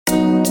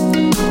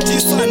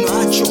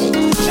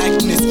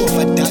Likeness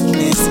over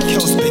darkness,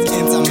 CAERLSBURG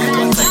ENSARMAN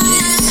once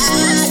again.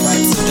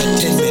 Vibes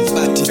entertainment,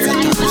 but it's a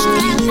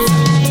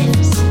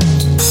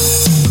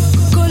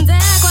Kunze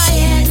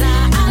Kwayedza,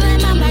 ave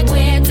mama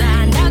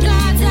Kwayedza,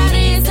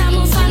 ndakatarisa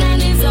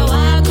mufananidzo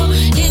wako,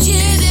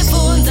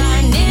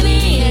 ndichizifunza ndimi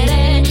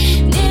here.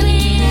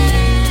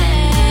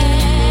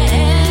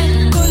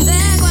 Kunze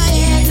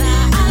Kwayedza,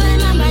 ave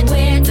mama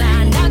Kwayedza,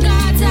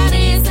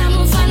 ndakatarisa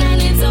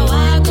mufananidzo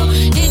wako,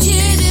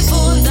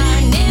 ndichizifunza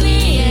ndimi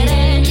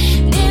here.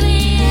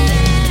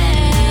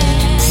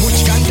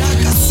 Mutya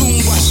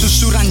ndakasungwa,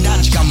 shushura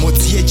ndadya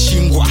mhodzi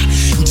yechingwa.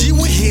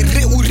 Ndiwe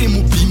here uri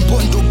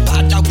mubhimbo,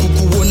 ndobada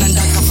kukuona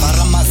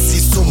ndakavhara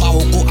maziso,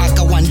 maoko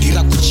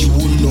akawandira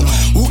kuchiuno.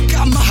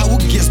 Ukama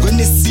haugezwe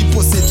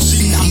nesipo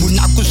setsvina,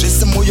 munaku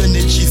zvese moyo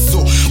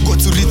nechiso,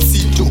 gotsi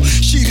ritsito.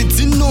 Shiri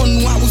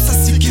dzinonwa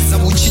usasikiza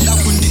uchida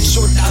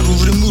kunditsvoda,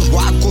 rurimi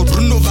rwako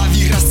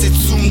runovavira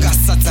setsunga.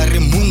 Sadza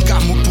remhunga,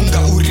 mupunga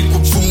uri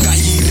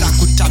kupfungaira,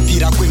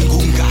 kutapira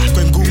kwengunga.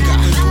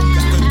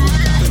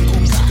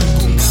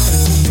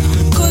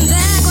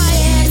 Kunze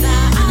Kwayedza,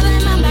 ave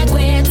mama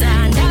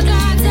Kwayedza,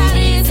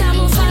 ndakatarisa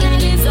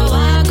mufananidzo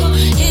wako,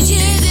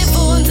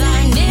 ndichizifunza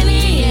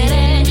ndimi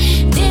here.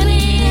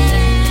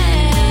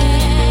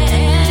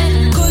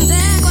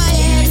 Kunze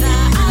Kwayedza,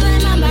 ave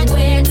mama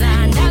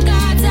Kwayedza,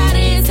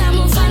 ndakatarisa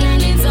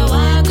mufananidzo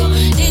wako,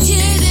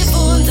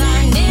 ndichizifunza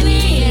ndimi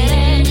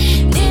here.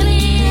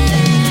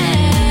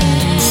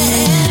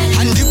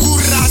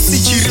 Handikurasi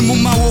chiri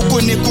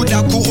mumaoko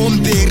nekuda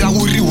kuombera,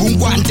 uri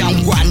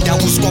hungwanda-ngwanda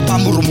uswa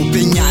pamuromo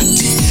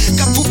penyati.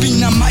 Kapfupi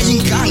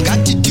namainganga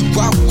titi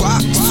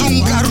gwagwa,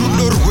 sunga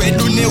rudo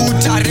rwedu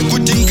neutare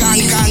kuti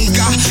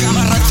nganganga.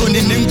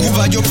 Marathoni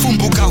nenguva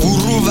yopfumbuka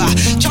huruva,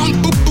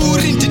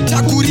 champupuri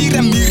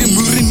nditakurire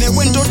mhiri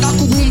newe ndoda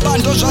kuumba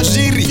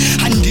ndozvazviri.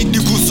 Handidi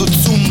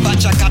kuzotsumba,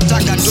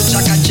 chakatanga ndo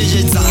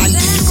chakacheyedza,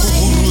 handidi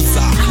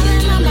kuburusa.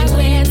 Ave mama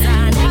Kwayedza,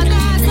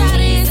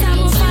 ndakatarisa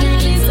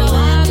mufananidzo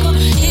wako,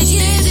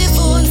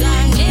 ndichizifunza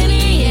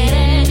ndimi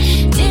here.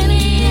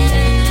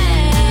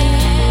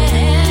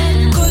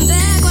 Kunze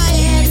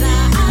Kwayedza,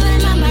 ave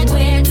mama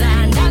Kwayedza,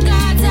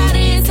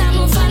 ndakatarisa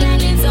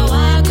mufananidzo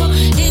wako,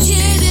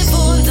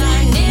 ndichizifunza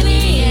ndimi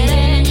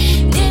here.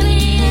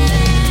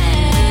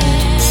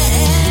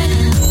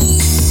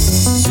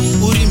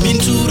 Uri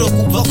mhinduro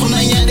kubva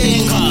kuna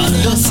nyadenga,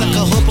 ndosaka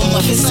hopo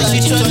mafesa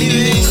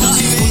achitwandivenga.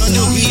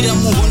 Unondowira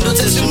muhondo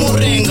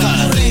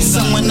dzezvimurenga,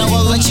 risa mwana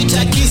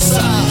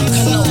wavachitakisa.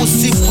 Kana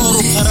usipo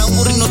ropa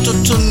rangu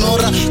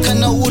rinototonora,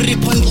 kana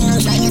uripo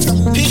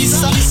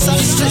ndipisa.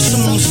 Stress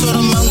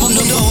mumusoro mangu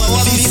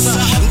ndobawavisa,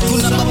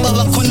 kuna baba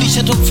vako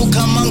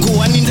ndichatopfuka mangu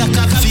wani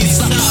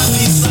ndakabvisa.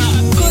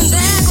 Kunze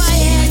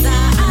Kwayedza,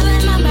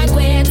 ave mama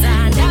Kwayedza,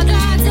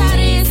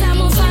 ndakatarisa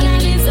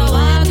mufananidzo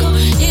wako,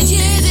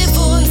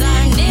 ndichizifunza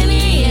ndimi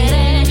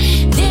here.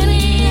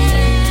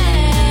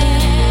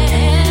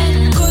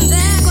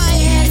 Kunze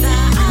Kwayedza,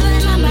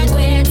 ave mama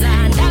Kwayedza,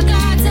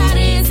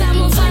 ndakatarisa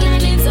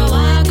mufananidzo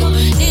wako,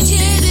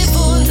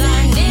 ndichizifunza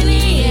ndimi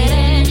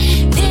here.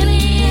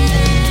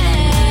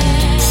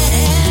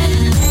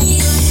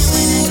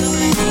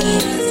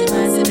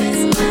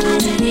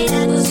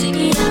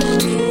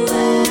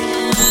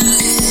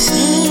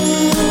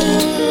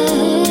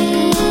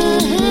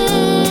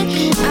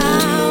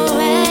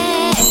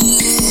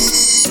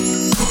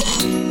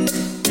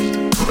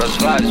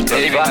 Vibes,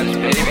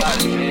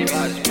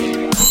 baby.